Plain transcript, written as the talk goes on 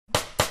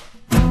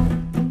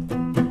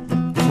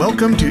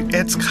Welcome to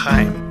Etz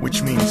Chaim,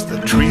 which means the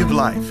Tree of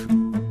Life.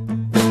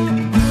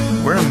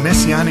 We're a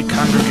Messianic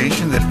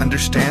congregation that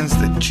understands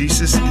that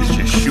Jesus is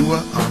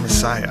Yeshua, our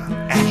Messiah,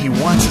 and He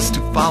wants us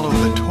to follow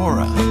the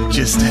Torah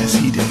just as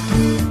He did.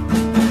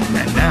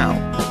 And now,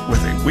 with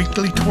a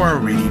weekly Torah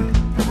reading,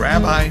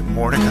 Rabbi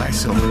Mordecai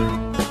Silver.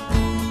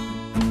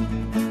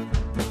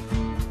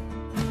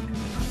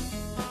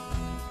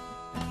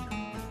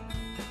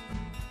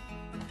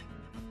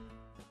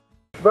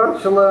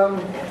 Shabbat Shalom.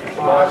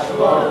 Shabbat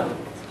Shalom.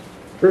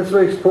 This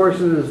week's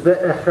portion is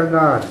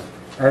Ve'echanan,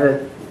 and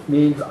it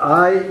means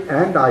I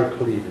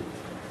pleaded.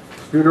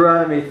 It's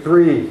Deuteronomy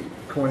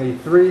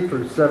 3:23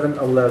 through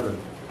 7:11.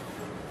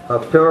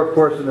 Our Torah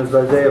portion is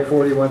Isaiah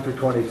 41 through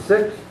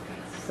 26,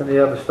 and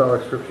the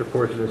apostolic scripture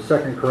portion is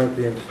 2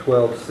 Corinthians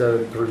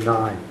 12:7 through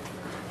 9.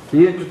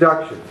 The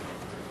introduction.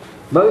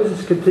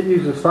 Moses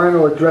continues his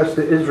final address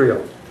to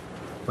Israel.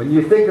 When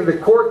you think of the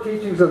core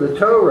teachings of the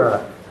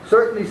Torah,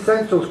 certain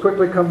essentials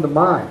quickly come to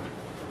mind.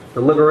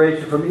 The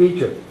liberation from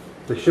Egypt,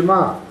 the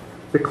Shema,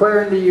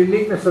 declaring the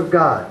uniqueness of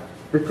God,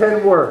 the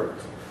 10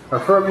 words,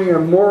 affirming a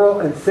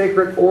moral and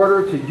sacred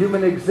order to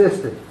human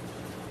existence,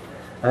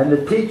 and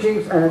the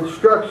teachings and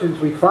instructions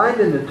we find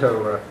in the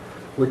Torah,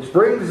 which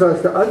brings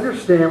us to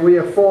understand we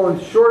have fallen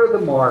short of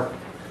the mark,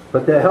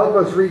 but to help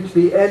us reach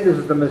the end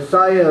as the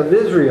Messiah of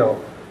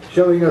Israel,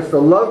 showing us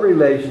the love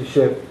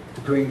relationship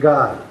between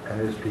God and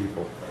His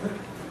people.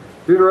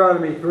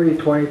 Deuteronomy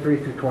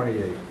 3:23 through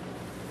 28.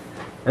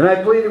 And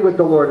I pleaded with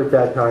the Lord at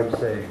that time,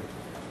 saying,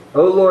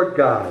 O Lord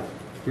God,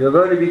 you have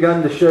only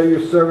begun to show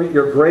your servant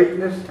your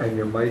greatness and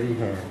your mighty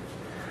hand.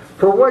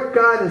 For what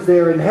God is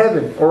there in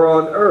heaven or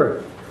on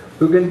earth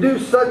who can do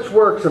such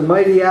works and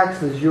mighty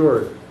acts as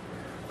yours?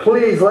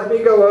 Please let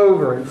me go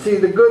over and see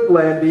the good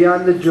land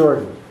beyond the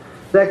Jordan,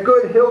 that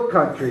good hill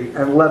country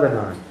and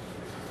Lebanon.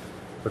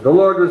 But the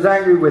Lord was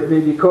angry with me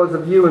because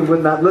of you and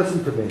would not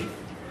listen to me.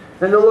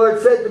 And the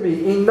Lord said to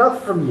me,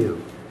 Enough from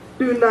you.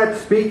 Do not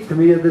speak to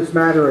me of this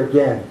matter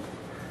again.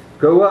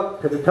 Go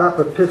up to the top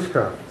of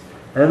Pisgah,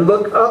 and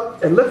look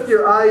up and lift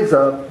your eyes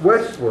up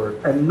westward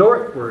and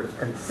northward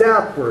and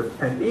southward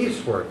and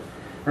eastward,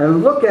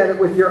 and look at it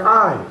with your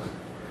eyes.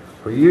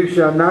 For you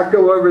shall not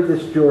go over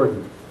this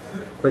Jordan,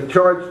 but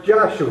charge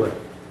Joshua,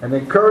 and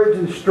encourage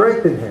and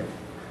strengthen him.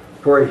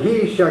 For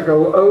he shall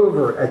go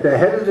over at the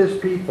head of this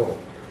people,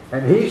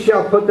 and he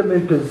shall put them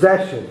in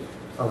possession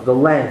of the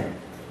land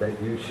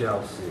that you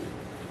shall see.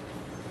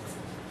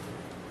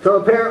 So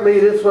apparently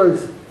this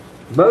was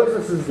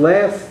Moses'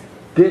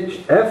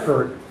 last-ditch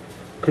effort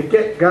to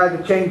get God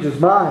to change his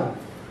mind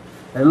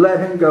and let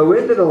him go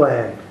into the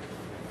land.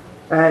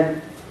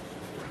 And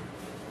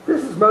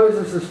this is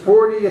Moses'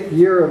 40th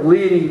year of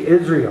leading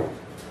Israel.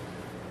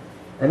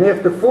 And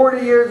after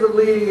 40 years of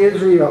leading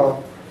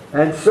Israel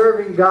and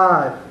serving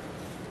God,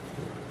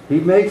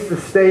 he makes the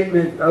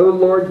statement, O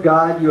Lord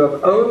God, you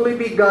have only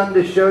begun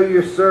to show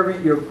your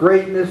servant your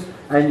greatness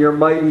and your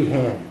mighty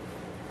hand.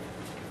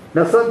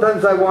 Now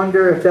sometimes I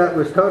wonder if that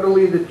was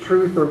totally the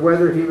truth or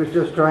whether he was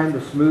just trying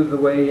to smooth the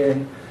way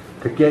in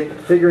to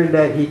figuring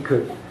that he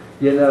could,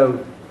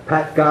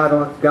 pat God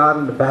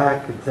on the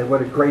back and say, what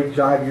a great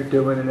job you're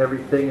doing and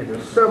everything, and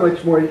there's so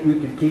much more that you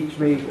can teach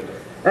me.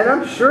 And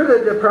I'm sure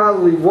that there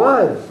probably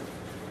was.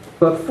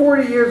 But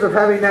 40 years of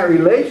having that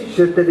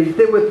relationship that he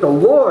did with the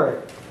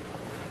Lord,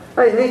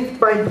 I think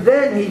by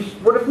then he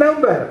would have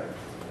known better.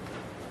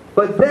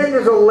 But then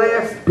there's a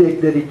last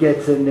dig that he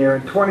gets in there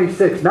in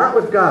 26, not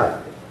with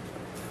God.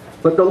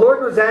 But the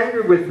Lord was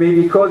angry with me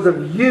because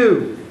of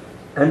you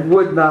and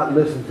would not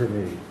listen to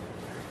me.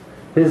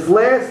 His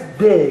last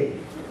dig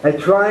at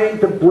trying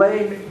to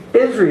blame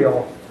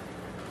Israel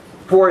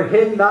for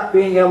him not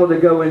being able to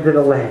go into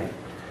the land.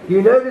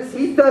 You notice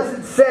he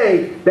doesn't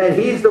say that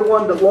he's the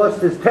one that lost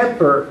his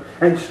temper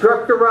and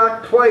struck the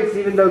rock twice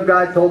even though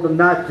God told him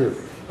not to.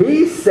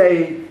 He's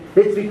saying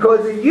it's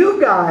because of you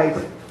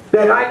guys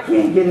that I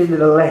can't get into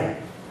the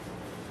land.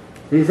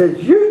 He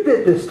says, you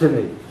did this to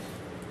me.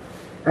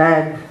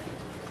 And,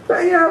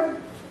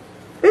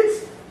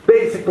 it's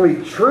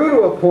basically true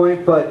to a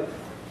point, but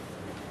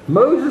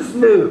Moses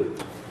knew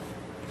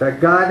that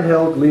God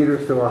held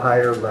leaders to a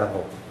higher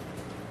level.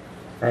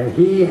 And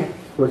he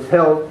was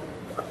held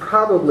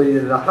probably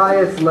to the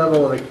highest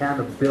level of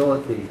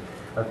accountability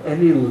of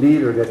any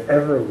leader that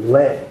ever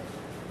led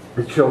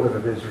the children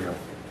of Israel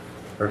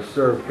or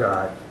served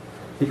God.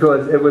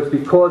 Because it was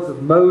because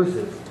of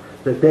Moses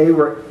that they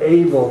were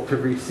able to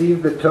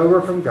receive the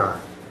Torah from God,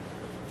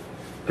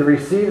 to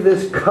receive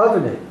this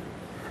covenant,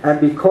 and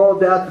be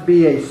called out to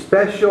be a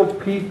special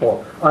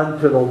people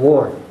unto the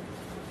Lord.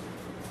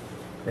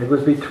 It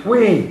was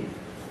between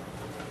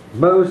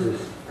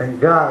Moses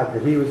and God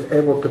that he was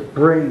able to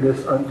bring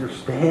this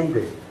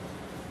understanding.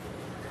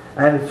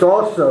 And it's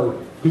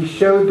also, he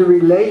showed the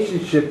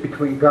relationship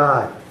between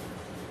God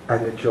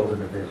and the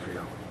children of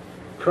Israel.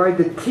 Tried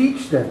to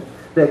teach them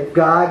that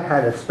God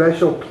had a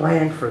special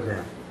plan for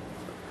them.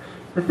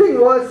 The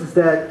thing is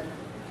that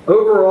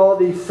over all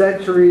these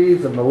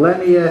centuries and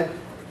millennia,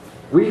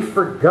 we've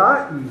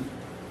forgotten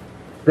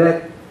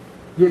that,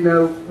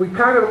 we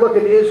kind of look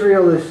at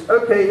Israel as,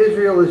 okay,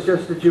 Israel is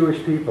just the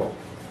Jewish people.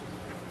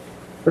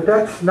 But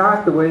that's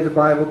not the way the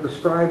Bible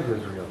describes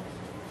Israel.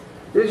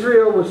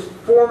 Israel was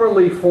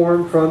formerly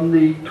formed from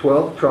the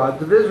 12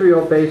 tribes of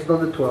Israel based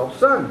on the 12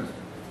 sons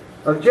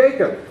of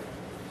Jacob.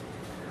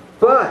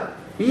 But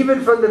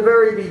even from the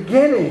very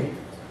beginning,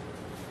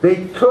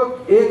 they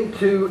took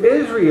into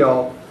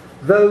Israel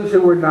those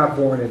who were not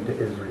born into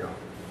Israel.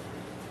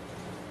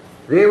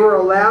 They were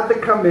allowed to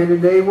come in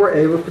and they were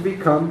able to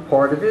become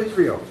part of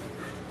Israel.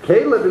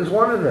 Caleb is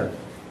one of them.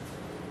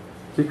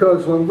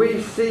 Because when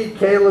we see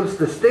Caleb's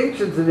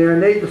distinctions in there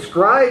and they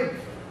describe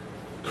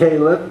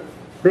Caleb,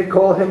 they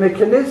call him a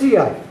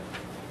Kenizzite.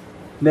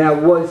 Now,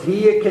 was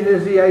he a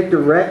Kenizzite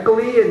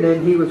directly and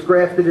then he was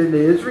grafted into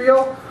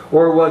Israel?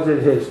 Or was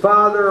it his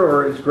father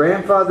or his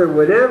grandfather,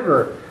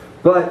 whatever?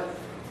 But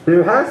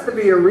there has to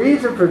be a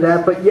reason for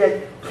that, but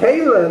yet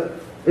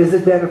Caleb is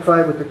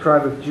identified with the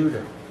tribe of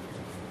Judah.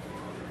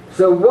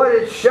 So what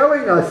it's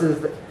showing us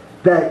is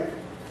that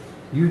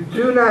you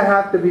do not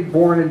have to be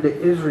born into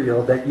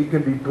Israel, that you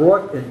can be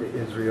brought into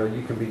Israel,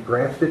 you can be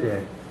grafted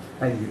in,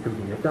 and you can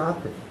be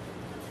adopted.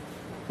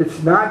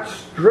 It's not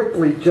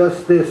strictly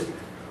just this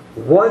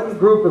one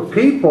group of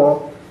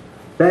people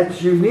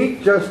that's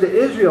unique just to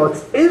Israel.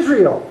 It's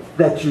Israel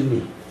that's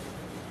unique.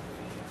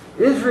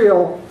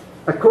 Israel,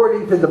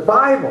 according to the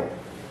Bible,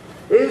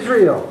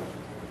 Israel,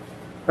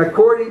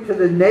 according to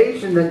the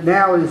nation that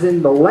now is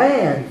in the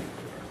land,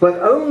 but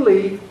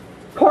only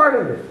part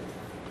of it.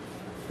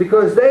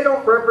 Because they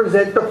don't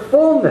represent the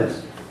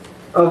fullness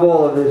of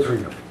all of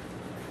Israel.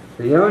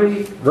 They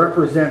only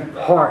represent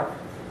part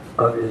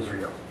of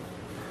Israel.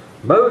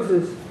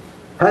 Moses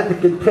had to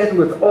contend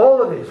with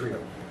all of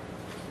Israel.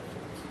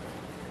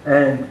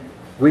 And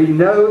we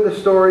know the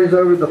stories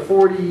over the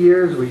 40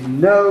 years. We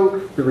know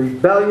the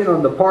rebellion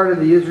on the part of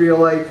the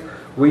Israelites.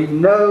 We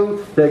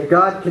know that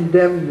God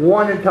condemned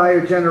one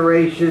entire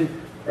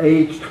generation,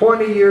 aged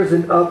 20 years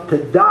and up,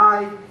 to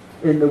die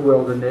in the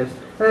wilderness.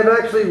 And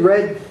I've actually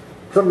read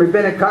some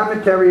rabbinic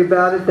commentary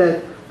about it,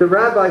 that the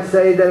rabbis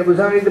say that it was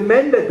only the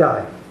men that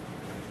died.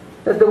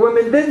 That the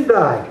women didn't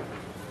die.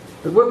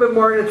 The women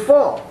weren't at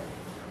fault.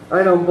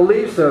 I don't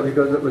believe so,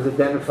 because it was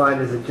identified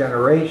as a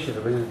generation.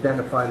 It was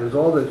identified as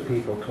all those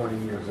people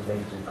 20 years of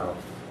age and up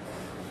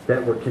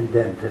that were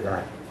condemned to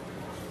that.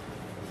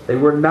 They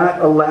were not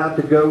allowed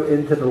to go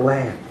into the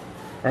land.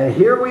 And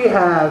here we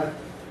have,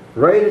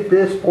 right at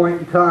this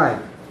point in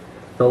time,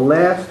 the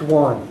last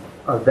one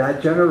of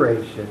that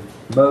generation,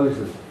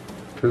 Moses,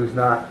 who's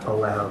not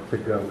allowed to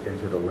go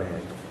into the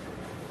land.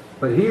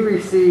 But he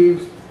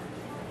receives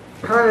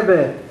kind of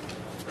a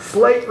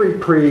slight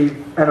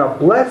reprieve and a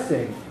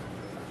blessing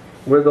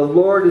where the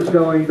Lord is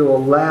going to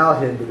allow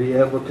him to be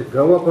able to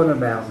go up on a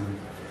mountain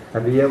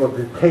and be able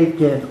to take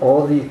in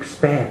all the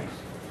expanse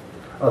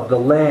of the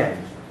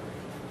land,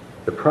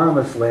 the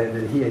promised land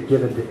that he had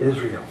given to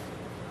Israel.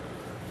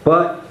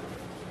 But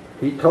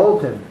he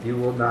told him, you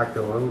will not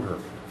go over.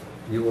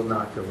 You will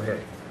not go in.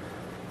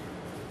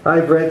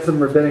 I've read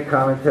some rabbinic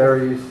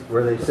commentaries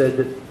where they said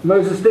that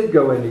Moses did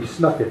go in, he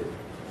snuck it.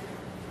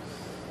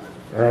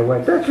 And I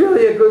went, that's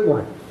really a good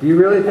one. Do you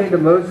really think that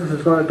Moses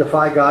is going to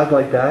defy God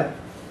like that?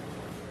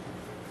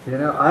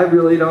 I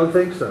really don't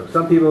think so.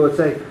 Some people would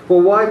say,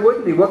 well, why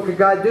wouldn't he? What could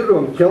God do to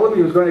him? Kill him?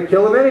 He was going to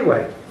kill him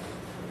anyway.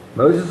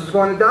 Moses is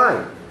going to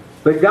die.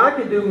 But God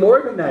can do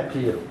more than that to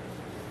you.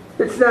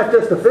 It's not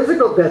just a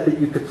physical death that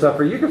you could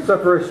suffer. You could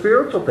suffer a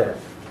spiritual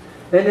death.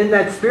 And in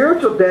that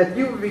spiritual death,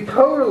 you would be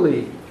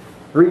totally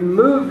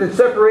removed and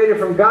separated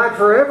from God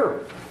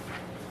forever.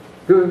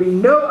 There would be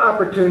no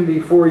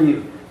opportunity for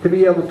you to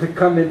be able to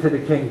come into the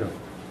kingdom,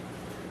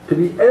 to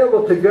be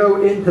able to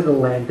go into the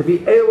land, to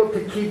be able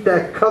to keep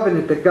that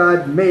covenant that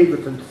God made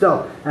with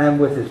himself and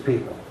with his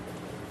people.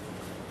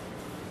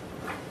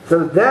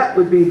 So that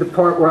would be the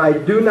part where I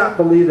do not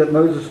believe that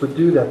Moses would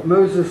do that.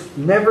 Moses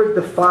never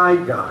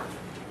defied God.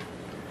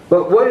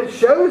 But what it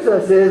shows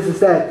us is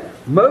that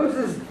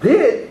Moses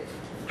did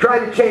try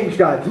to change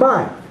God's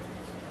mind.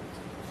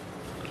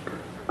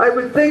 I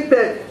would think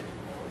that,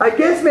 I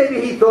guess maybe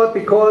he thought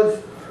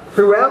because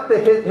throughout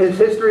his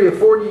history of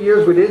 40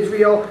 years with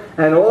Israel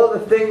and all the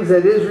things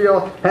that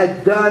Israel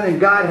had done and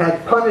God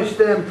had punished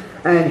them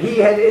and he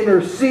had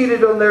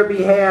interceded on their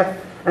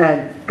behalf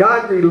and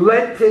God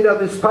relented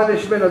of his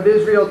punishment of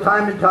Israel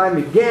time and time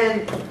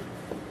again,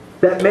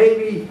 that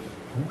maybe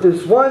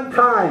this one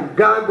time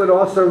God would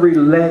also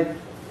relent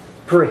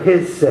for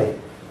his sake.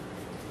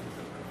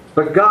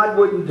 But God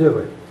wouldn't do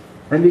it.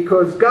 And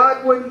because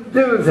God wouldn't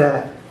do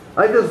that,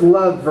 I just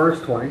love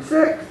verse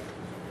 26.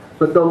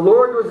 But the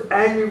Lord was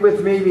angry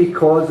with me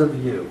because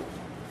of you.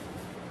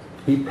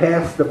 He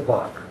passed the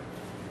buck.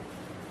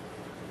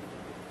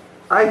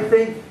 I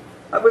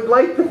would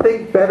like to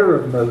think better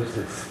of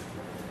Moses.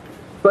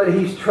 But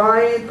he's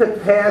trying to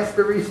pass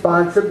the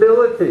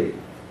responsibility.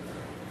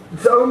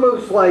 It's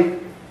almost like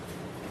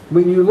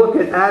when you look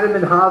at Adam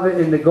and Hava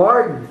in the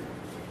garden,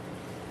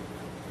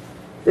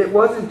 it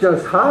wasn't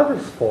just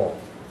Hava's fault.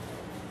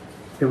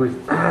 It was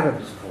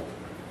Adam's fault.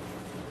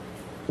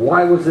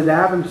 Why was it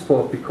Adam's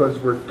fault? Because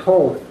we're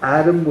told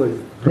Adam was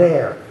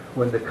there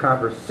when the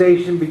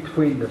conversation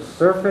between the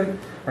serpent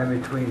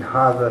and between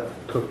Hava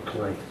took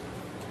place.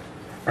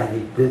 And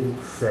he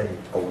didn't say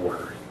a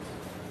word.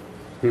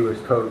 He was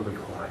totally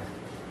quiet.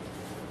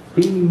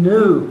 He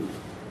knew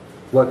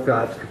what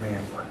God's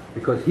command was,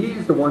 because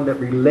he's the one that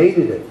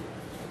related it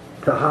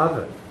to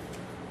Hava.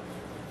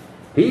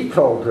 He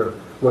told her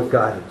what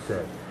God had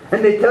said.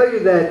 And they tell you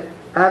that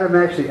Adam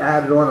actually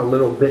added on a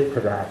little bit to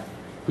that.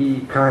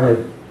 He kind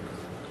of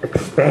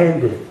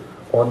expanded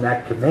on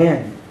that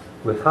command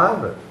with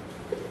Hava.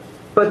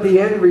 But the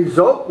end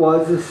result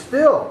is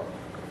still,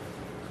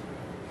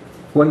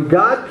 when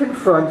God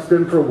confronts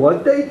them for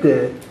what they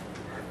did,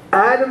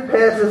 Adam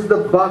passes the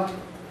buck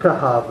to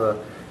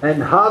Hava,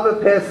 and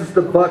Hava passes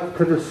the buck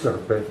to the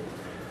serpent.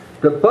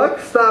 The buck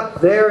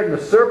stopped there, and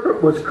the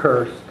serpent was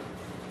cursed.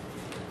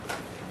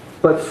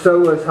 But so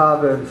was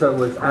Hava, and so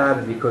was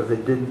Adam, because they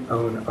didn't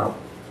own up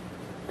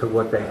to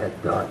what they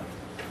had done.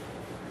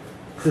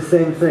 It's the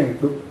same thing.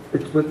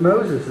 It's with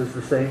Moses. It's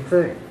the same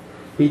thing.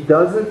 He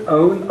doesn't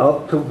own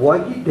up to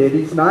what he did.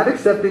 He's not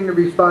accepting the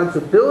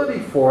responsibility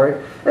for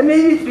it. And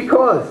maybe it's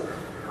because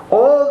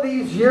all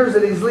these years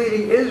that he's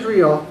leading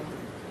Israel,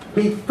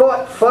 he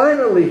thought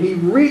finally he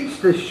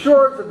reached the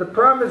shores of the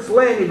promised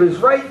land. He was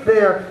right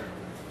there.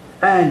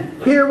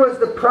 And here was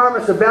the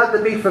promise about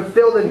to be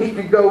fulfilled, and he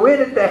could go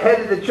in at the head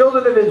of the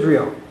children of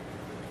Israel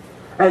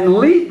and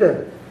lead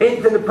them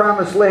into the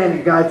promised land.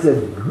 And God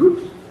said,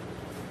 "Oops,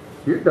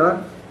 you're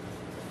done.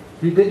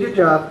 You did your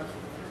job.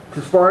 It's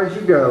as far as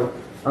you go.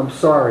 I'm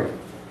sorry.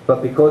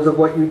 But because of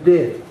what you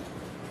did,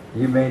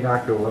 you may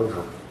not go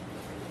over."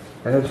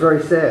 And it's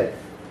very sad.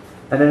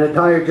 And an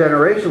entire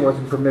generation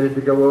wasn't permitted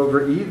to go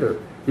over either.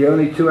 The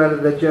only two out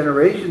of that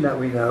generation that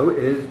we know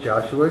is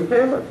Joshua and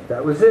Caleb.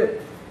 That was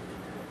it.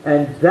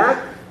 And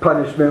that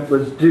punishment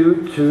was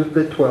due to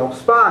the 12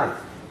 spies.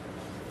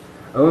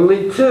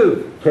 Only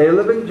two,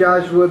 Caleb and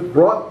Joshua,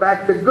 brought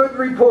back the good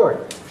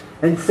report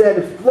and said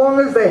as long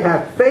as they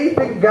have faith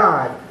in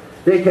God,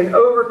 they can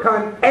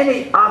overcome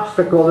any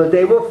obstacle that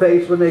they will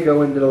face when they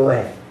go into the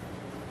land.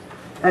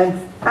 And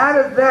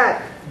out of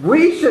that,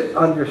 we should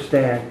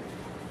understand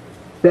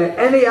that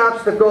any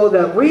obstacle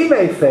that we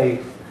may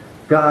face,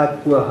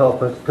 God will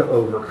help us to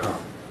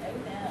overcome.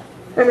 Amen.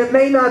 And it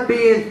may not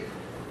be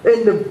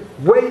in the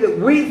way that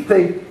we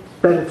think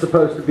that it's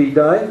supposed to be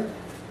done.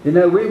 You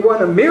know, we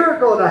want a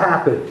miracle to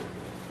happen.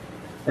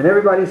 And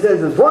everybody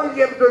says, as long as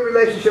you have a good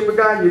relationship with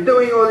God, and you're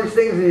doing all these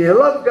things, and you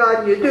love God,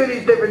 and you do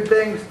these different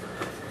things,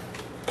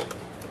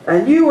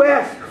 and you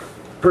ask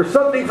for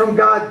something from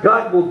God,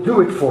 God will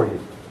do it for you.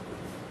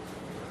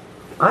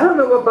 I don't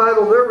know what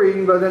Bible they're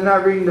reading, but they're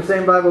not reading the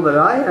same Bible that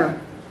I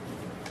am.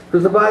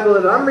 Because the Bible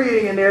that I'm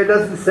reading in there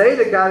doesn't say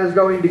that God is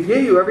going to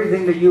give you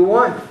everything that you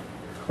want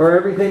or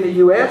everything that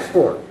you ask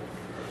for.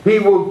 He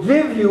will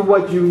give you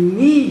what you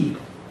need.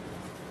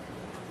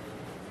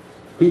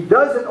 He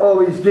doesn't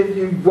always give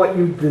you what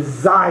you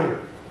desire.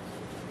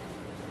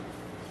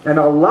 And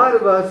a lot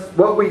of us,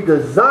 what we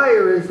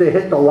desire is to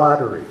hit the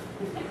lottery.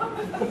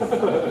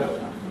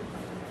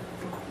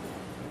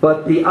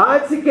 But the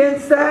odds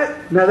against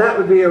that, now that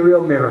would be a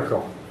real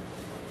miracle.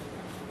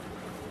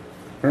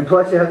 And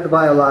plus you have to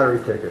buy a lottery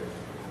ticket.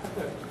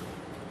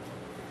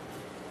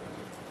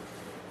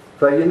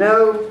 So you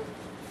know,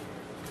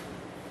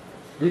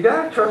 you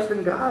got to trust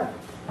in God.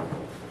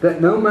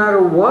 That no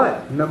matter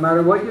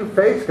what you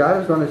face,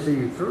 God is going to see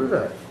you through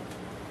that.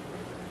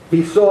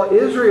 He saw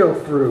Israel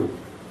through.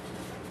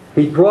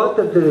 He brought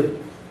them to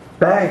the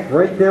bank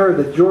right there of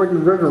the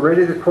Jordan River,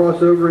 ready to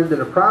cross over into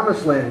the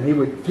promised land. And he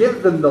would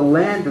give them the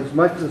land as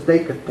much as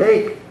they could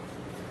take.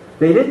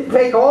 They didn't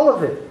take all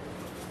of it.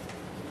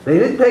 They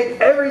didn't take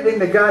everything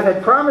that God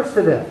had promised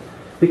to them.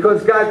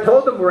 Because God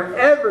told them,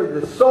 wherever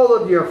the sole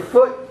of your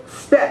foot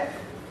stepped,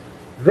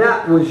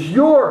 that was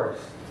yours.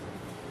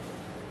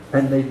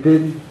 And they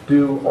didn't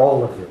do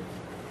all of it.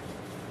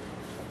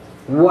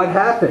 What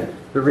happened?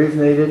 The reason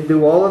they didn't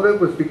do all of it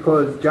was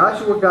because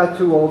Joshua got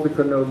too old and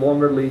could no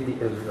longer lead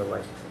the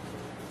Israelites.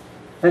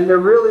 And there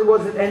really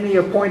wasn't any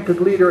appointed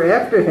leader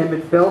after him.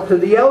 It fell to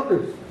the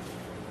elders.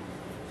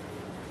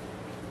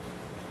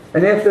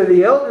 And after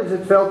the elders,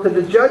 it fell to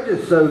the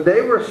judges. So they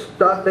were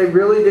stuck. They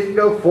really didn't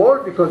go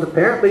forward because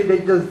apparently they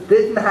just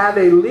didn't have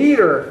a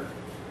leader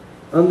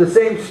on the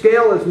same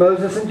scale as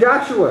Moses and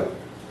Joshua.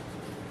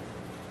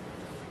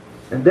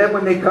 And then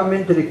when they come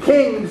into the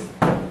kings,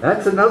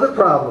 that's another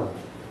problem.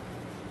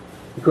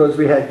 Because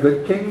we had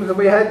good kings and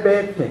we had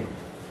bad kings.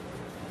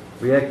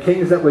 We had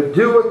kings that would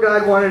do what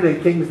God wanted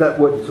and kings that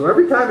wouldn't. So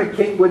every time a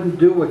king wouldn't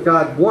do what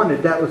God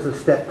wanted, that was a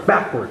step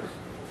backwards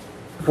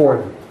for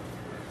them.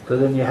 So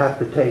then you have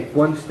to take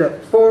one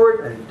step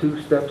forward and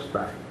two steps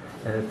back.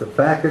 And it's a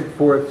back and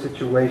forth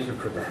situation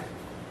for that.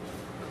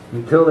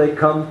 Until they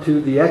come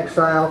to the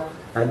exile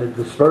and the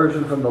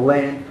dispersion from the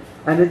land.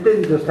 And it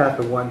didn't just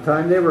happen one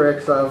time. They were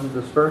exiled and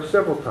dispersed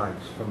several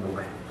times from the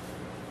land.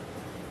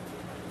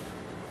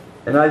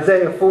 In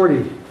Isaiah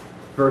 40,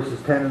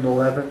 verses 10 and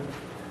 11,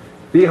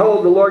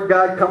 behold, the Lord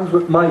God comes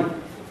with might,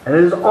 and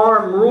his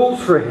arm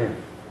rules for him.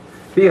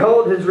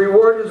 Behold, his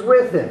reward is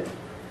with him,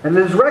 and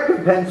his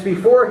recompense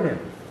before him.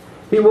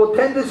 He will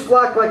tend his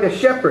flock like a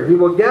shepherd. He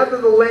will gather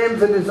the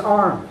lambs in his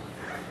arms.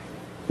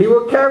 He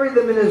will carry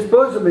them in his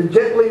bosom and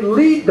gently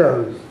lead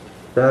those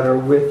that are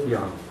with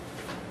young.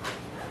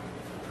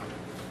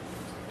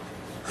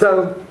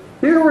 So,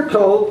 here we're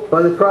told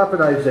by the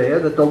prophet Isaiah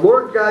that the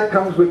Lord God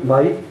comes with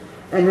might,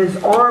 and his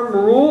arm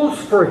rules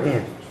for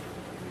him.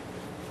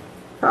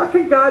 How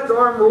can God's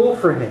arm rule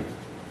for him?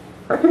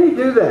 How can he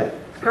do that?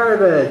 It's kind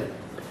of a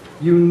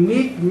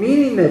unique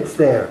meaning that's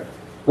there.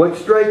 What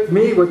struck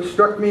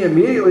me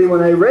immediately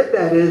when I read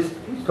that is,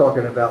 he's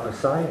talking about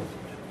Messiah.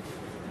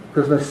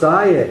 Because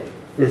Messiah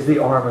is the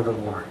arm of the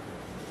Lord.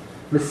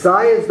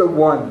 Messiah is the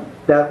one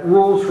that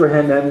rules for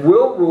him and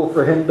will rule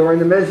for him during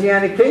the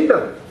Messianic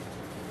kingdom.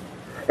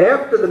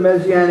 After the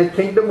Messianic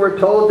kingdom, we're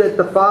told that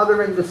the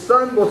Father and the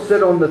Son will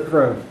sit on the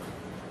throne.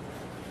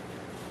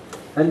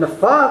 And the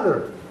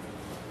Father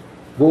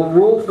will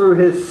rule through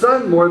his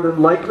Son more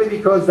than likely,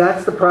 because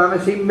that's the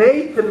promise he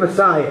made to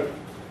Messiah.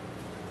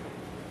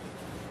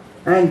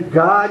 And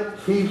God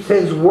keeps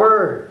his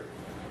word.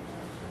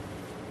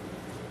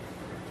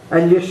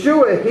 And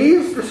Yeshua,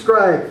 he's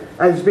described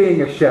as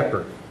being a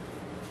shepherd.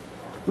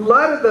 A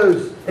lot of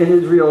those in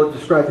Israel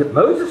described that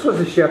Moses was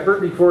a shepherd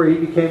before he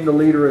became the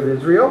leader of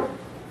Israel.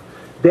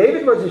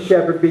 David was a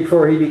shepherd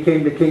before he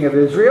became the king of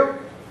Israel.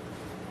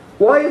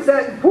 Why is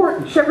that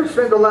important? Shepherds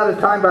spend a lot of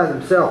time by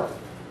themselves.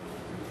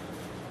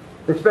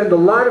 They spend a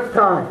lot of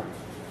time.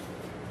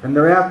 And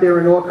they're out there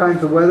in all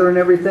kinds of weather and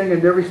everything,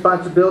 and their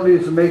responsibility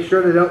is to make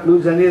sure they don't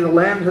lose any of the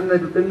lambs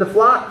in the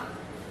flock.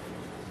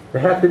 They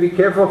have to be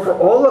careful for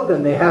all of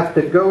them. They have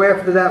to go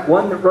after that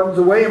one that runs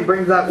away and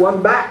brings that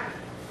one back.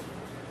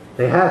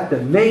 They have to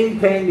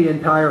maintain the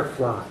entire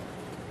flock.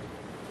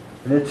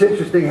 And it's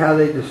interesting how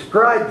they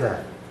describe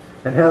that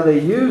and how they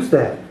use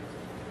that.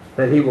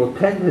 That he will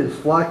tend his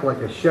flock like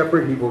a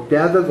shepherd. He will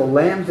gather the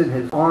lambs in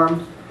his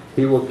arms.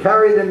 He will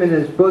carry them in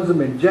his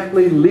bosom and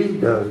gently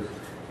lead those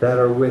that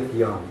are with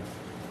young.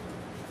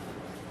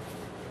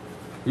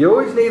 You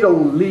always need a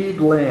lead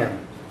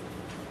lamb.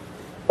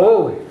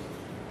 Always.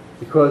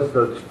 Because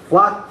the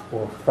flock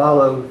will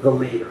follow the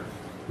leader.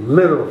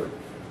 Literally.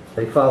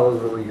 They follow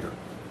the leader.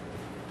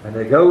 And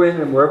they go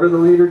in, and wherever the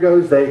leader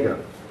goes, they go.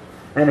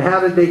 And how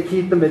did they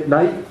keep them at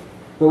night?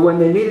 Well, when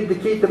they needed to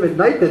keep them at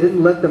night, they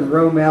didn't let them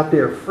roam out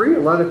there free. A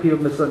lot of people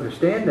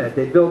misunderstand that.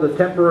 They built a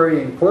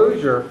temporary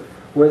enclosure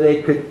where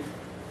they could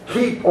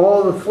keep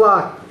all the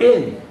flock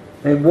in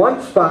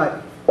one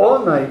spot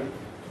all night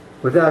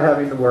without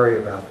having to worry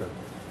about them.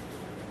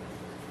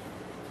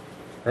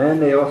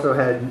 And they also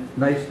had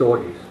nice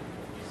doggies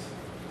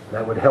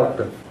that would help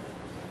them.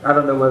 I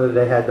don't know whether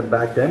they had them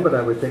back then, but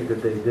I would think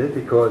that they did,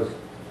 because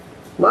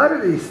a lot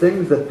of these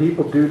things that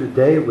people do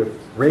today with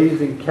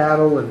raising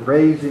cattle and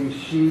raising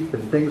sheep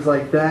and things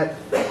like that,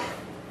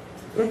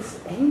 it's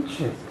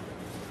ancient.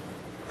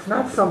 It's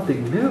not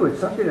something new. It's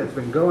something that's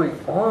been going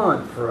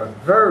on for a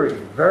very,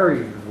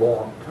 very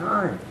long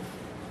time.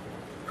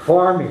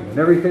 Farming and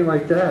everything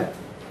like that.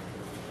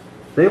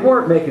 They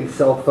weren't making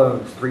cell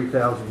phones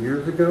 3,000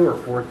 years ago or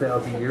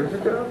 4,000 years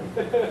ago.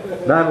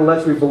 Not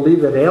unless we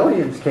believe that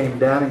aliens came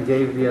down and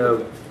gave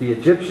the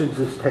Egyptians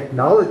this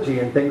technology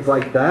and things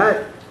like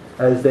that,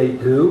 as they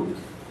do.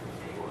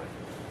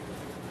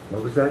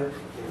 What was that?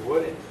 They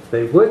wouldn't.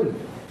 They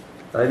wouldn't.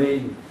 I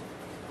mean,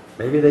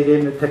 maybe they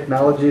gave them the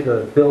technology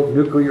to build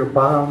nuclear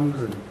bombs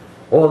and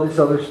all this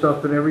other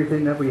stuff and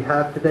everything that we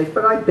have today,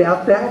 but I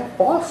doubt that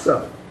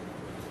also.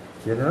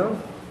 You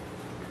know?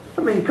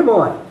 I mean, come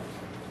on.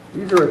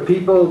 These are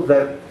people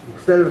that,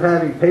 instead of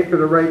having paper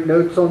to write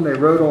notes on, they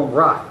wrote on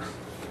rocks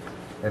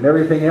and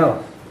everything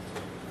else.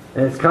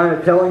 And it's kind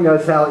of telling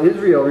us how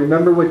Israel,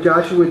 remember what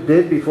Joshua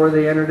did before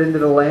they entered into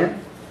the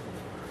land?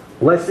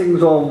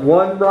 Blessings on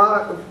one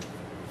rock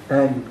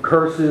and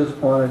curses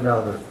on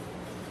another.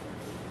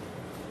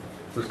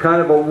 It was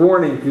kind of a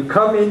warning. If you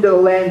come into the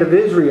land of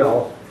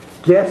Israel,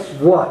 guess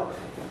what?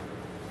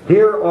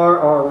 Here are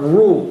our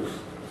rules.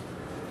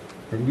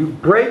 And you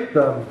break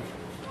them.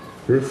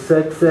 This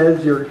set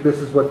says this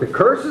is what the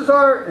curses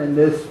are, and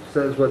this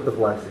says what the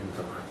blessings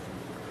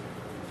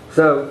are.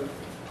 So,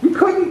 you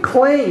couldn't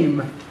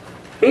claim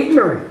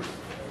ignorance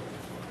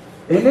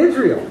in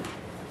Israel.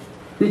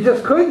 You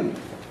just couldn't.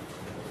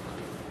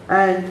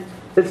 And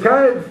it's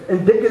kind of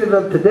indicative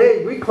of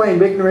today. We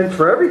claim ignorance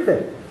for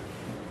everything.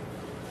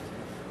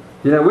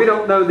 You know, we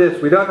don't know this.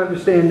 We don't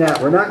understand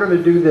that. We're not going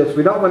to do this.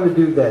 We don't want to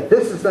do that.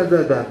 This is that,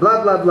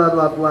 blah, blah, blah,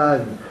 blah, blah.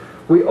 And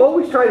we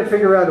always try to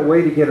figure out a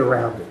way to get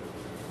around it.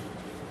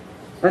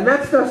 And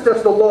that's not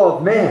just the law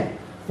of man.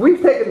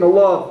 We've taken the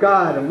law of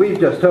God and we've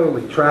just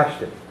totally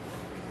trashed it.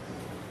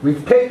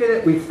 We've taken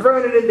it, we've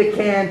thrown it in the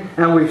can,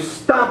 and we've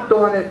stomped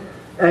on it,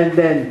 and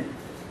then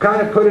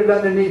kind of put it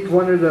underneath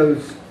one of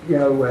those,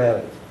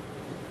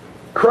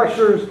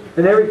 crushers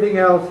and everything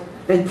else,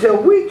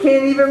 until we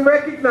can't even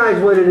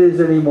recognize what it is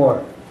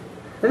anymore.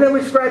 And then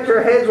we scratch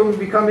our heads when we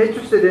become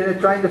interested in it,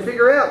 trying to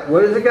figure out,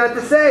 what has it got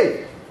to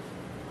say?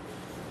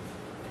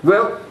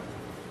 Well,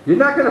 You're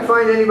not going to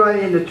find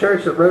anybody in the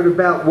church that wrote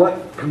about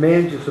what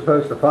commands you're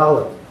supposed to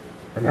follow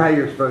and how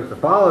you're supposed to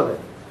follow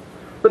them.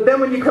 But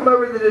then when you come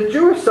over to the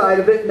Jewish side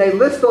of it and they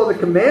list all the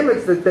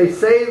commandments that they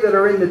say that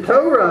are in the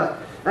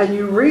Torah, and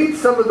you read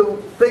some of the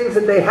things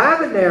that they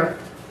have in there,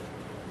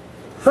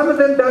 some of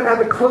them don't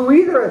have a clue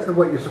either as to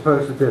what you're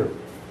supposed to do.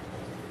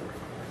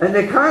 And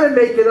they kind of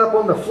make it up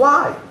on the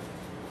fly.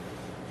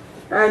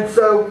 And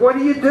so what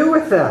do you do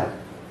with that?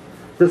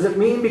 Does it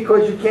mean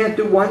because you can't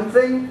do one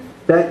thing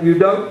that you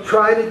don't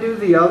try to do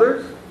the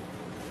others?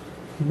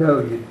 No,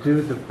 you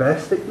do the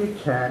best that you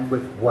can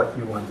with what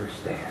you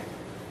understand.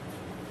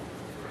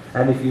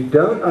 And if you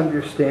don't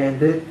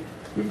understand it,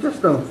 you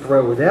just don't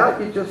throw it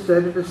out. You just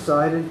set it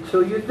aside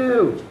until you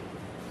do.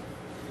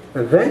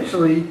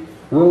 Eventually,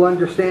 we'll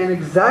understand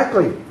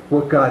exactly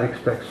what God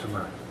expects from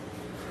us.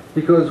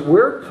 Because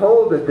we're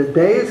told that the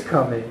day is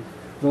coming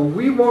when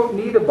we won't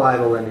need a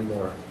Bible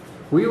anymore.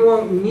 We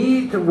won't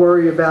need to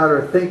worry about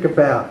or think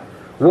about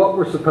what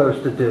we're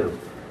supposed to do.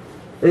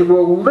 It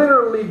will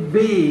literally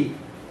be,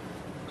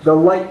 the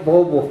light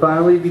bulb will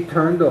finally be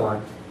turned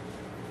on,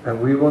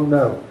 and we will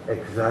know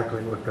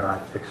exactly what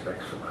God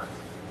expects from us.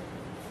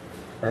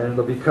 And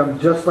it'll become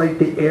just like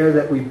the air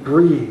that we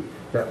breathe,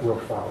 that we'll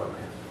follow Him.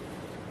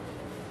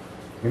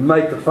 In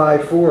Micah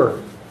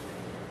 5:4,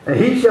 and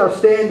he shall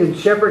stand and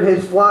shepherd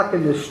his flock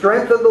in the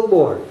strength of the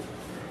Lord,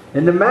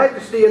 in the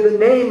majesty of the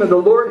name of the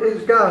Lord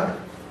his God.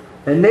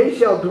 And they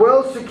shall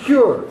dwell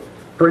secure,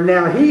 for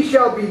now he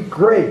shall be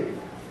great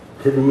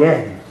to the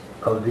ends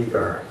of the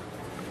earth.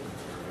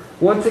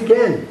 Once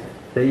again,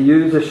 they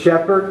use a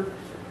shepherd,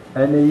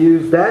 and they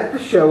use that to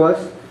show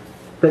us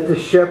that the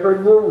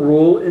shepherd will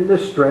rule in the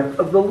strength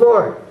of the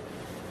Lord.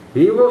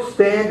 He will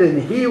stand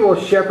and he will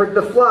shepherd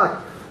the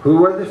flock.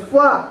 Who are the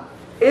flock?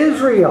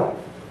 Israel.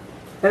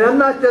 And I'm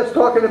not just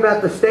talking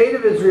about the state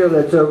of Israel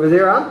that's over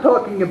there. I'm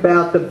talking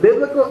about the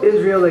biblical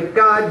Israel that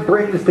God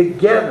brings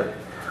together,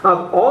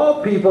 of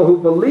all people who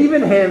believe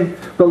in Him,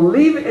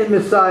 believe in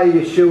Messiah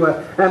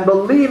Yeshua, and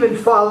believe in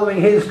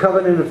following His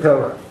covenant of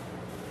Torah.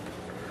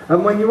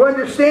 And when you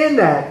understand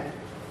that,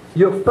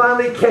 you'll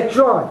finally catch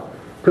on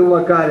to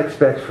what God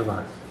expects from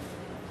us.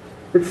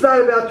 It's not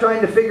about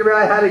trying to figure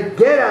out how to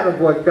get out of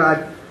what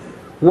God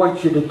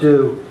wants you to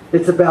do.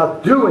 It's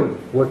about doing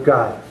what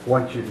God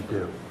wants you to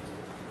do.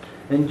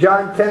 In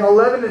John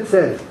 10:11 it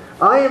says,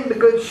 I am the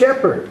good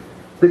shepherd.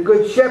 The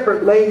good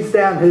shepherd lays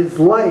down his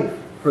life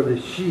for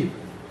the sheep.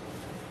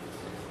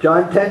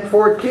 John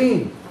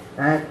 10:14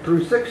 and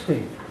through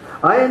 16.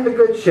 I am the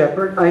good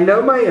shepherd. I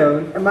know my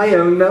own, and my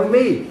own know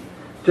me.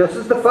 Just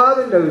as the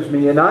Father knows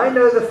me, and I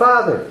know the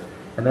Father.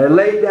 And I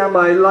lay down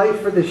my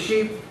life for the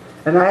sheep,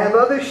 and I have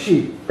other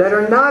sheep that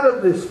are not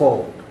of this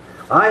fold.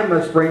 I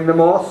must bring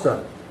them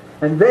also,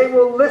 and they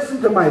will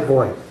listen to my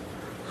voice.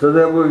 So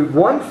there will be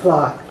one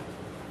flock,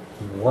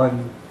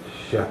 one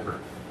shepherd.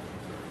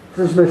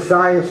 This is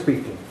Messiah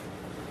speaking.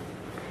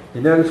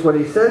 You notice what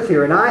he says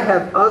here, and I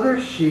have other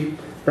sheep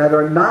that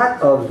are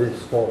not of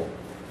this fold.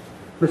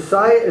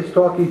 Messiah is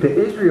talking to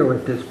Israel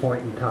at this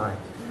point in time.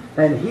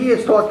 And he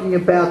is talking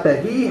about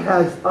that he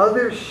has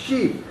other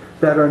sheep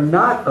that are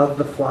not of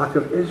the flock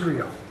of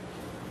Israel.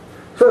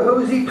 So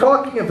who is he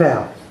talking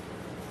about?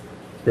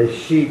 The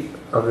sheep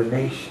of the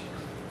nations.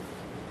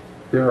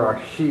 There are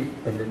sheep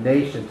in the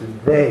nations,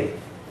 and they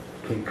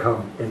can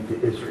come into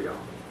Israel.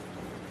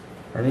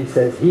 And he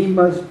says, he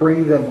must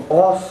bring them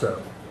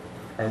also,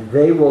 and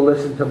they will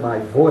listen to my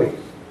voice.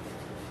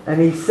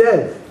 And he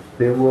says,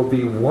 there will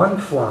be one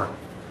flock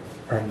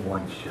and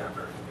one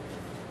shepherd.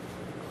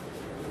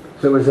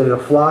 So is it a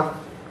flock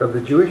of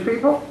the Jewish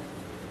people?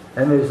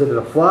 And is it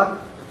a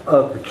flock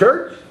of the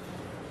church?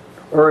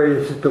 Or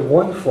is it the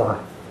one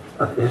flock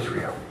of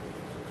Israel?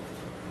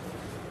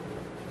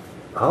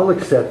 I'll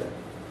accept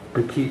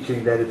the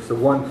teaching that it's the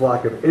one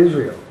flock of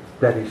Israel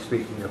that he's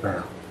speaking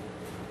about,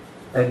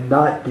 and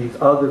not these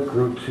other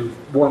groups who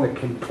want to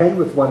contend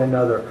with one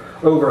another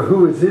over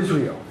who is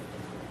Israel.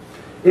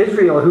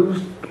 Israel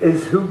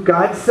is who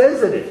God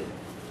says it is.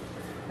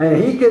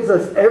 And he gives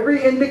us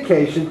every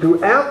indication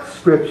throughout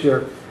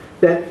Scripture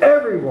that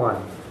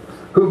everyone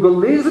who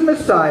believes in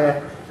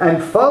Messiah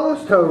and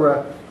follows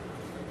Torah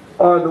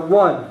are the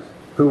ones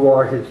who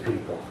are his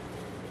people.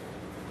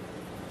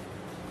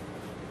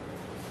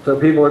 So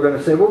people are going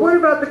to say, well, what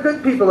about the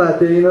good people out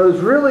there? You know,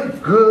 there's really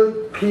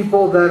good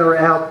people that are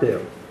out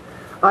there.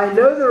 I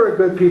know there are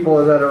good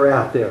people that are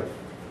out there.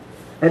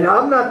 And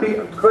I'm not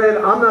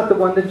the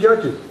one that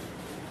judges.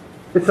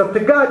 It's up to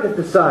God to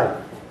decide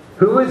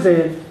who is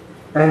in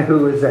and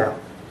who is out.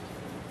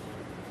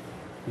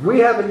 We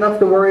have enough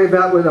to worry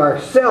about with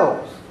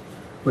ourselves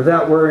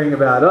without worrying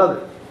about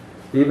others.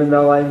 Even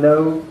though I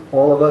know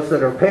all of us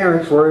that are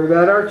parents worry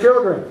about our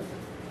children.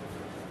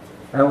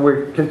 And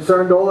we're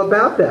concerned all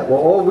about that.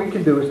 Well, all we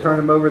can do is turn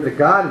them over to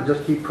God and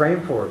just keep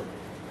praying for them.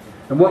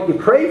 And what you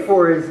pray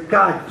for is,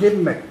 God, give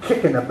them a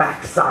kick in the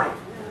backside.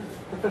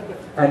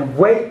 And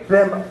wake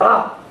them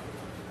up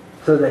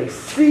so they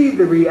see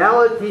the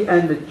reality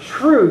and the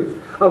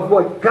truth of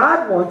what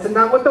God wants and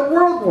not what the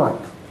world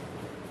wants.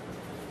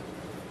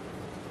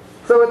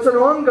 So it's an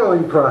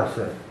ongoing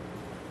process.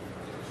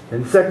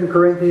 In 2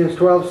 Corinthians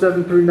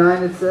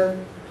 12:7-9 it says,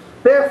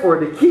 "Therefore,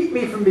 to keep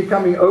me from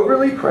becoming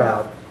overly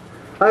proud,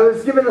 I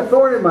was given a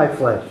thorn in my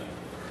flesh,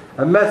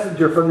 a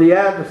messenger from the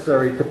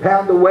adversary to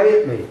pound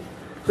away at me,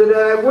 so that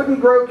I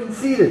wouldn't grow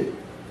conceited.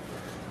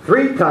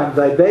 3 times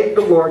I begged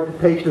the Lord to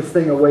take this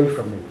thing away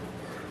from me.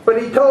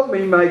 But he told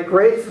me, my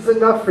grace is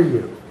enough for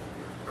you,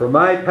 for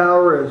my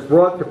power is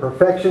brought to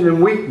perfection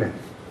in weakness.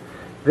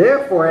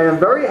 Therefore I am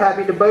very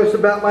happy to boast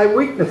about my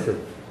weaknesses,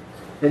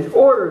 in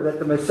order that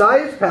the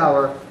Messiah's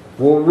power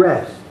will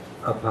rest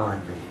upon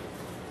me."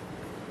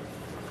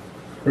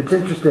 It's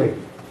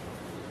interesting.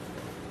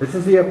 This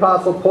is the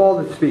Apostle Paul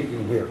that's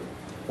speaking here.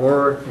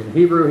 Or in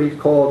Hebrew he's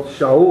called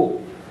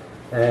Shaul.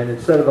 And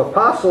instead of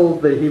apostle,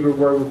 the Hebrew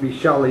word would be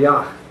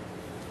shaliach.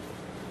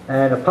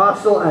 And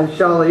apostle and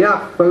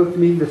shaliach both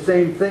mean the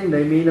same thing.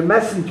 They mean a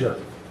messenger.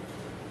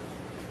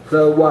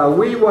 So while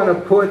we want to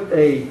put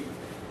a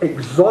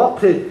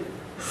exalted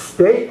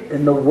state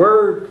in the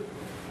word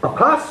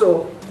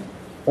apostle,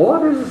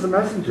 all it is a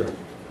messenger.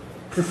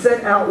 To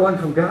send out one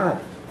from God.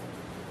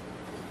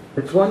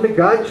 It's one that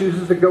God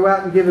chooses to go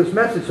out and give his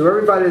message. So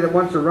everybody that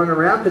wants to run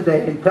around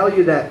today and tell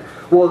you that,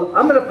 well,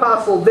 I'm an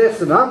apostle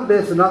this and I'm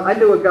this and I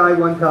knew a guy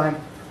one time,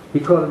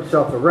 he called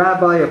himself a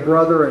rabbi, a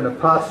brother, an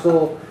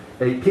apostle.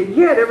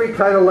 He had every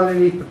title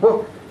underneath the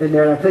book in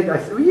there. And I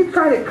said, were you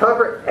trying to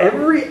cover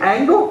every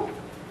angle?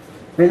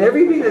 And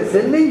everything that's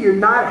in there, you're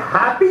not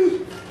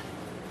happy?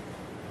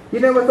 You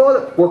know, with all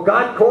the, well,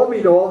 God called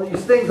me to all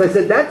these things. I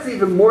said, that's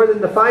even more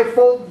than the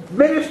fivefold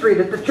ministry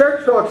that the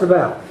church talks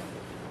about.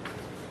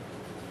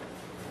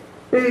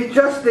 He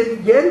just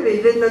didn't get it.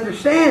 He didn't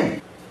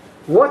understand.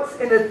 What's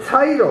in a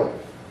title?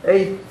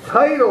 A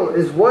title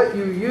is what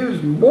you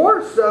use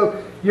more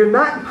so. You're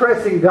not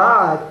impressing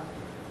God.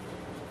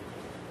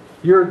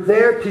 You're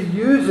there to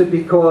use it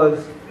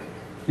because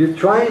you're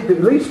trying to,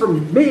 at least for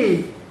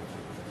me,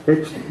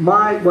 it's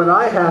what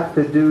I have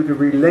to do to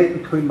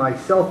relate between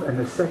myself and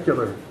the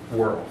secular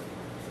world.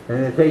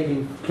 And then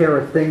taking care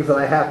of things that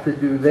I have to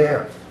do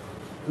there.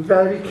 We've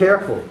got to be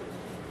careful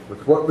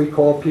with what we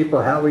call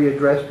people, how we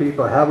address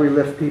people, how we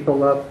lift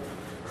people up.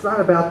 It's not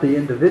about the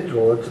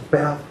individual, it's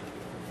about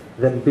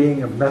them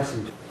being a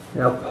messenger.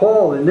 Now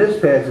Paul, in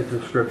this passage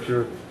of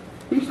Scripture,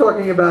 he's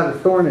talking about a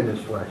thorn in his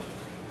flesh.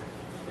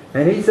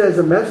 And he says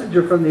a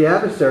messenger from the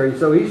adversary,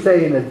 so he's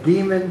saying a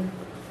demon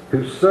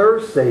who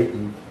serves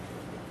Satan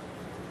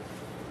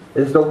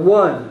is the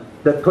one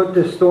that put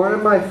this thorn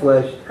in my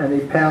flesh and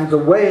he pounds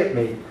away at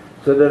me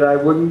so that I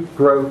wouldn't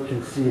grow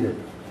conceited.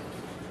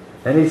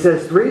 And he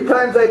says, 3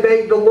 times I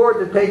begged the Lord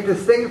to take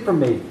this thing from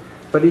me.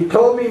 But he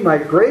told me, my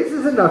grace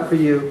is enough for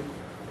you,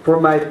 for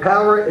my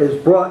power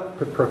is brought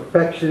to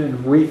perfection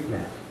in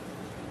weakness.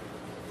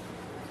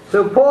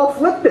 So Paul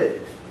flipped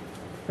it.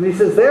 And he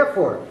says,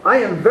 therefore, I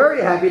am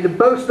very happy to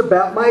boast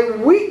about my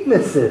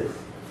weaknesses.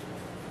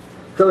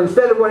 So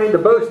instead of wanting to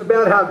boast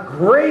about how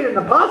great an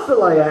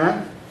apostle I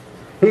am,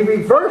 he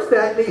reversed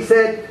that and he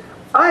said,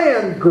 I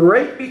am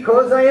great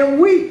because I am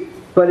weak.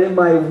 But in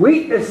my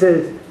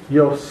weaknesses,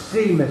 you'll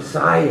see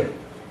Messiah,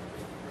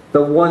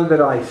 the one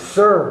that I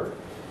serve.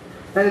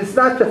 And it's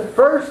not the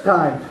first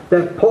time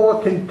that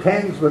Paul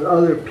contends with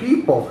other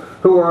people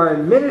who are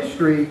in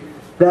ministry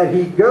that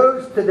he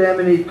goes to them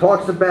and he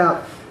talks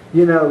about,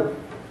 you know,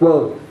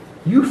 well,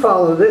 you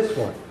follow this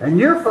one, and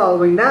you're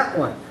following that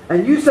one,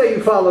 and you say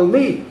you follow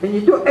me, and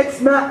you do. It's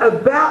not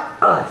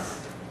about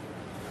us.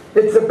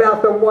 It's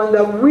about the one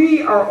that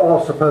we are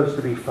all supposed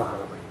to be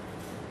following.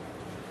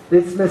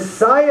 It's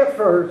Messiah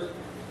first,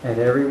 and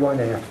everyone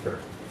after.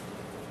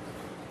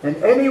 And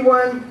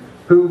anyone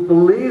who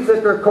believes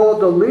that they're called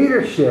to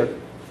leadership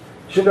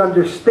should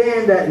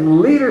understand that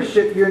in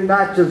leadership you're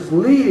not just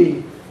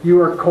leading,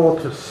 you are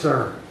called to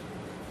serve.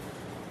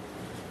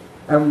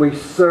 And we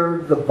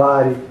serve the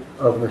body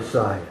of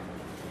Messiah.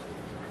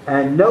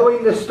 And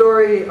knowing the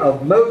story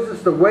of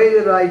Moses the way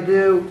that I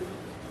do,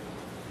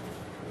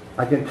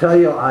 I can tell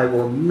you I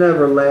will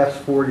never last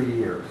 40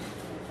 years.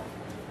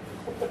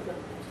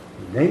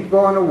 It ain't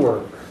going to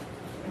work.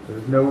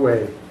 There's no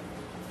way.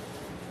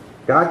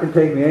 God can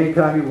take me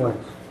anytime he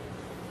wants.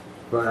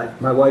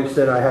 But my wife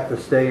said I have to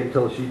stay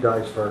until she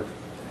dies first.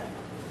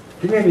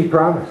 She made me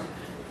promise.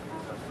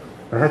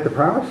 I had to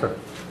promise her.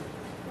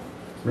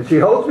 And she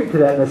holds me to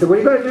that. And I said, what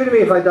are you going to do to me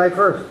if I die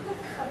first?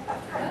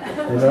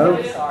 You know?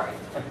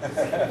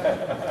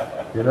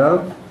 You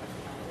know?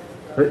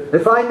 But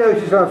if I know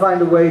she's going to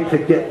find a way to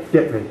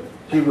get me,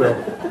 she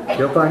will.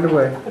 She'll find a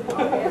way.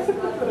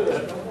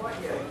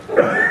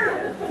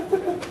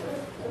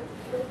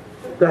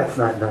 That's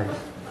not nice.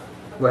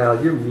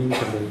 Well, you're mean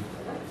to me.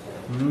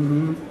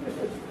 Mm-hmm.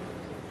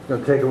 It's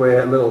going to take away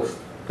that little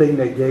thing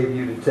they gave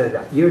you that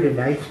said, you're the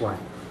nice one.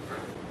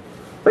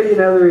 But you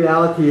know, the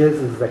reality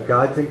is that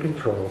God's in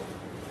control.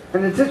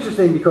 And it's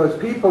interesting because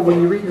people,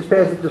 when you read this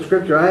passage of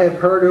Scripture, I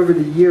have heard over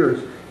the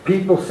years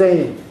people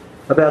saying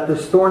about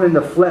this thorn in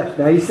the flesh.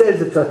 Now he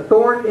says it's a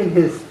thorn in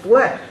his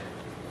flesh.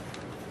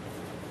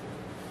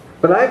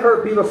 But I've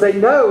heard people say,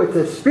 no, it's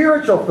a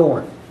spiritual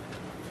thorn.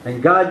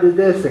 And God did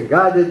this, and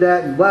God did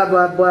that, and blah,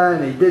 blah, blah,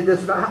 and he did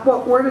this.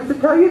 Where does it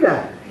tell you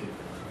that?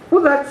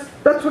 Well,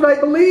 that's what I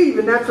believe,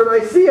 and that's what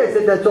I see. I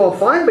said, that's all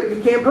fine, but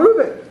you can't prove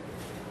it.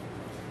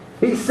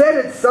 He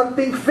said it's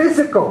something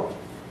physical.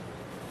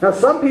 Now,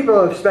 some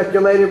people have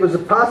speculated it was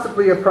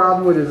possibly a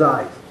problem with his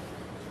eyes.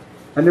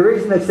 And the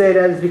reason they say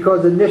that is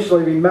because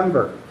initially,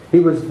 remember, he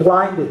was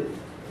blinded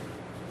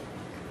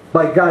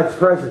by God's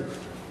presence,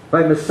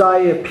 by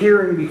Messiah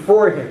appearing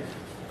before him.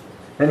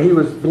 And he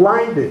was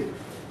blinded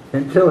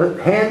until his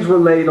hands were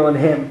laid on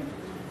him,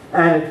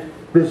 and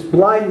this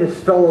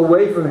blindness fell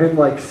away from him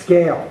like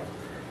scale.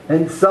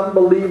 And some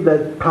believe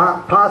that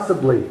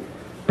possibly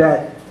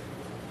that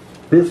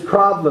this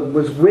problem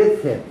was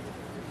with him,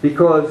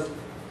 because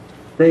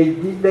they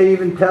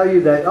even tell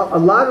you that a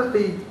lot of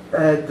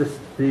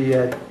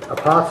the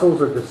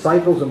apostles or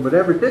disciples and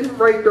whatever didn't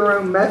write their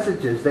own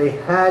messages. They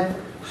had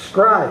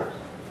scribes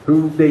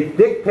who they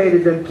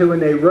dictated them to,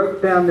 and they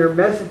wrote down their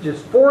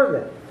messages for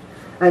them.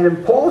 And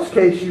in Paul's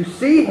case, you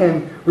see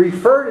him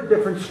refer to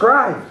different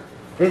scribes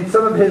in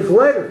some of his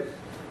letters.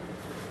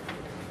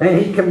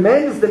 And he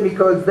commends them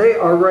because they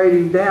are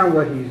writing down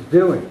what he's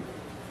doing.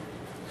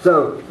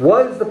 So,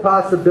 was the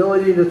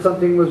possibility that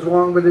something was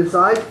wrong with his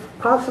eyes?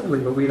 Possibly,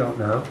 but we don't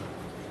know.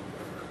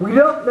 We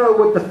don't know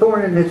what the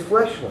thorn in his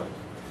flesh was.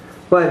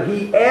 But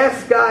he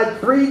asked God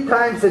 3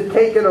 times to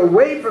take it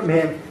away from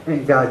him,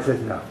 and God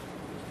said no.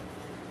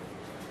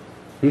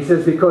 He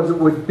says, because it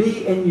would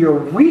be in your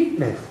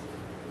weakness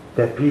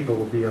that people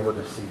will be able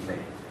to see me.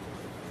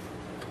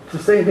 It's the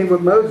same thing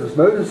with Moses.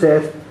 Moses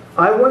asked,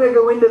 I want to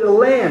go into the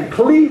land.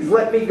 Please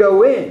let me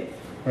go in.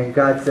 And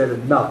God said,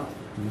 enough.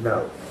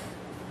 No.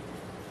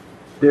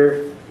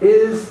 There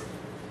is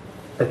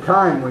a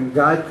time when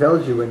God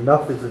tells you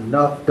enough is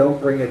enough. Don't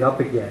bring it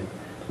up again.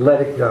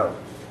 Let it go.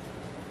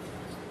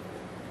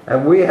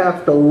 And we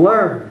have to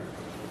learn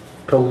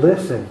to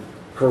listen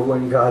for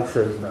when God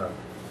says no.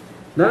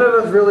 None of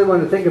us really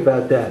want to think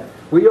about that.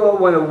 We all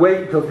want to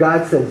wait until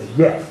God says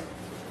yes.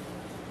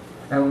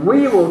 And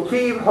we will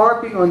keep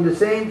harping on the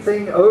same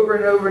thing over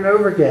and over and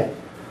over again.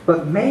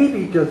 But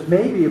maybe, just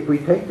maybe, if we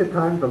take the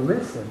time to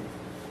listen,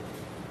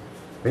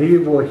 maybe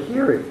we'll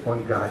hear it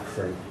when God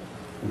says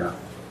no.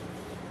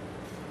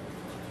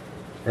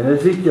 In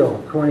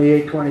Ezekiel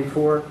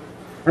 28:24,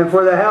 and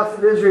for the house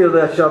of Israel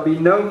there shall be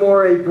no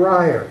more a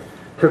briar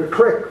to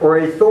prick or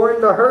a thorn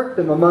to hurt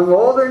them among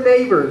all their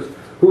neighbors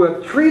who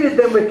have treated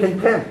them with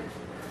contempt.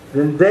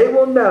 Then they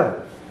will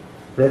know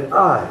that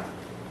I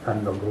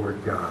am the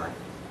Lord God.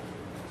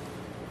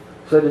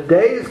 So the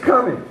day is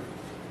coming,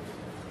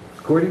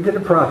 according to the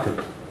prophet,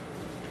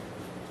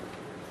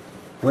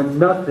 when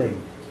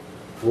nothing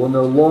will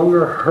no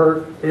longer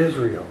hurt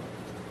Israel.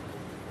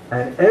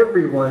 And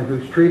everyone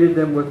who's treated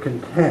them with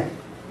contempt,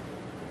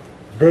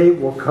 they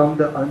will come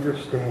to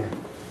understand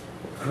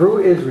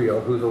through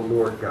Israel who the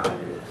Lord God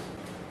is.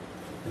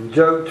 In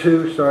Job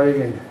 2,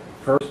 starting in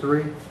verse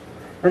 3,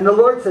 and the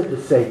Lord said to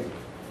Satan,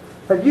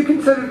 have you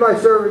considered my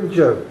servant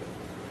Job,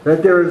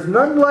 that there is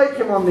none like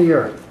him on the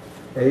earth,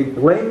 a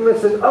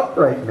blameless and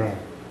upright man,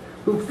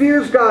 who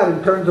fears God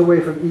and turns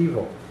away from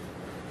evil?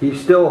 He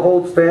still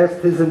holds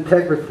fast his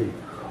integrity,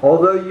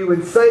 although you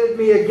incited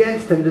me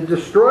against him to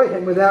destroy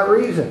him without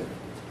reason.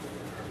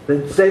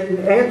 Then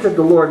Satan answered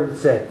the Lord and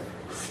said,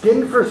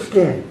 skin for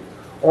skin,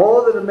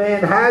 all that a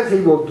man has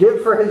he will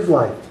give for his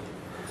life.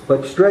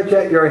 But stretch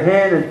out your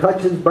hand and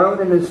touch his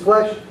bone and his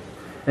flesh,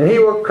 and he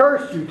will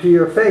curse you to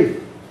your face.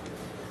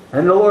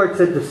 And the Lord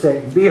said to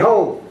Satan,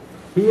 behold,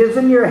 he is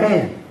in your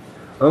hand,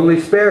 only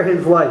spare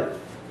his life.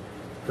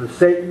 So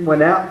Satan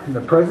went out from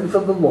the presence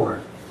of the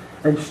Lord,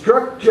 and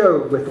struck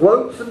Job with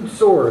loathsome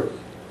sores,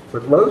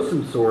 from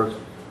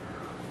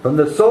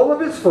the sole of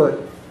his foot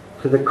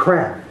to the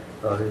crown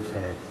of his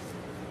head.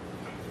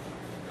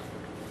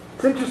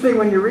 It's interesting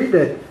when you read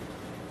that.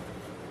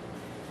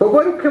 But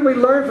what can we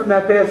learn from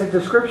that passage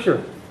of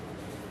Scripture?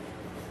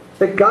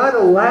 That God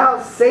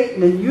allows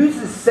Satan and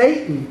uses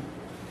Satan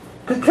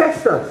to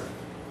test us.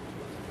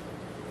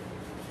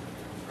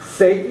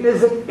 Satan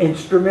is an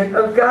instrument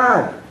of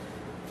God.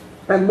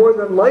 And more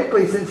than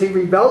likely, since he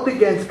rebelled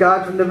against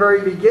God from the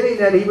very beginning,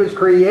 that he was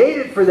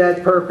created for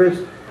that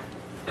purpose,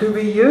 to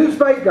be used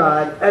by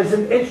God as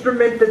an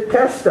instrument to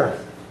test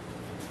us.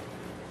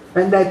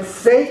 And that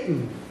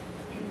Satan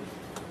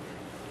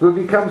would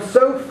become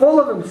so full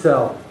of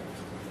himself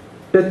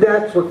that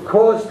that's what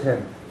caused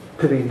him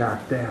to be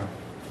knocked down.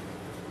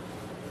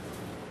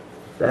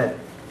 That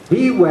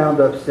he wound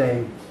up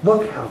saying,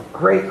 look how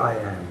great I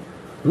am.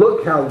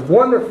 Look how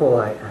wonderful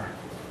I am.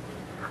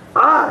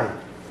 I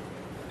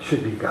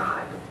should be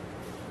God.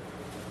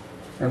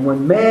 And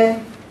when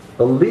man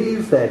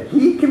believes that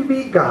he can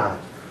be God,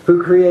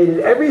 who created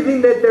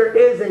everything that there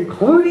is,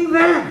 including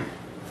them,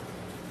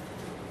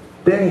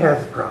 then he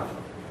has a problem.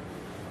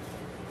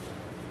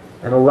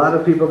 And a lot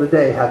of people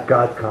today have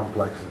God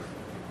complexes.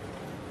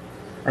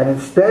 And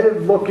instead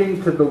of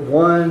looking to the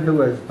one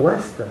who has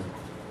blessed them,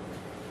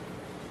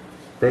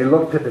 they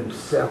look to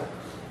themselves.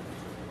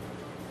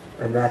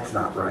 And that's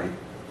not right.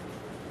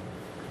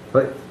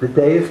 But the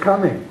day is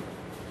coming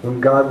when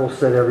God will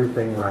set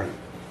everything right.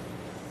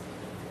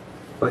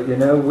 But you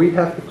know, we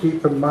have to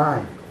keep in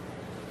mind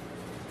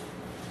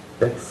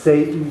that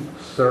Satan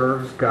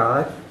serves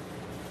God.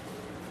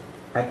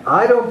 And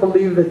I don't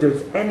believe that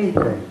there's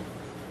anything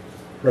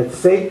that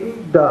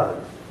Satan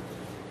does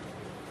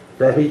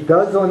that he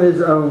does on his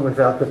own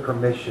without the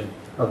permission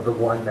of the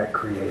one that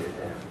created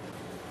him.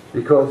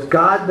 Because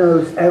God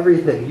knows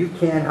everything. You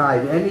can't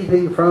hide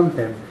anything from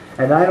him.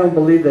 And I don't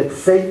believe that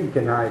Satan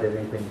can hide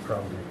anything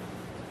from him.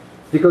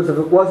 Because if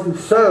it wasn't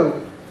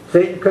so,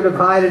 Satan could have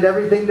hidden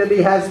everything that he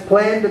has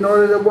planned in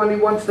order to what he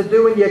wants to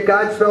do, and yet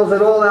God spells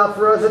it all out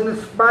for us in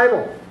this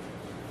Bible.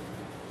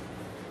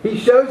 He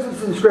shows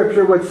us in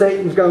Scripture what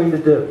Satan's going to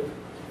do.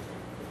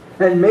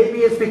 And maybe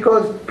it's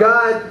because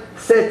God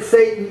set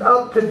Satan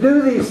up to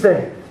do these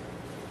things.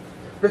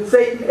 That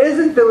Satan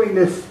isn't doing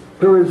this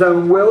through his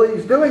own will.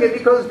 He's doing it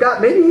because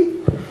God,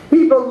 maybe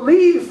he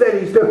believes that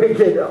he's doing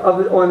it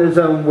on his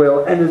own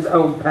will and his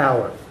own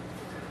power.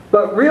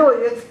 But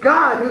really, it's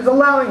God who's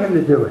allowing him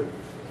to do it.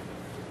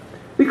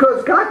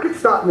 Because God can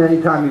stop him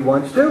anytime he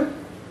wants to.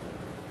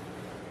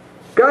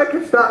 God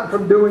can stop him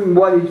from doing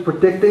what he's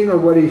predicting or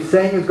what he's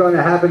saying is going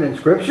to happen in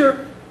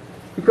Scripture.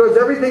 Because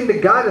everything to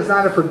God is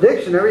not a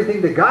prediction.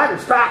 Everything to God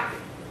is fact.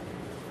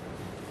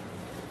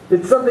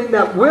 It's something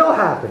that will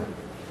happen.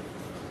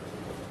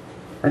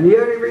 And the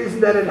only reason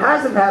that it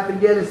hasn't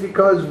happened yet is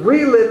because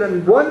we live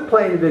in one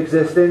plane of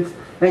existence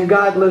and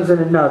God lives in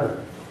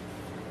another.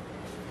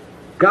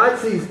 God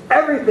sees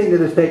everything that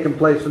has taken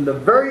place from the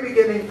very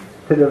beginning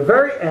to the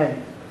very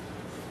end.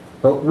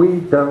 But we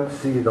don't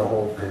see the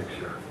whole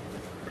picture.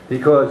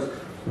 Because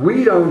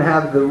we don't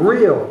have the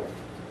real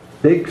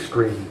big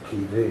screen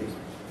TV.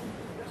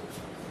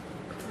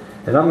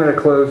 And I'm going to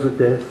close with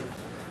this.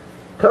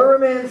 Torah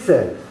man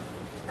says,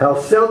 how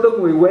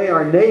seldom we weigh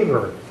our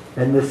neighbor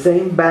in the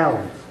same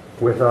balance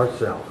with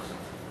ourselves.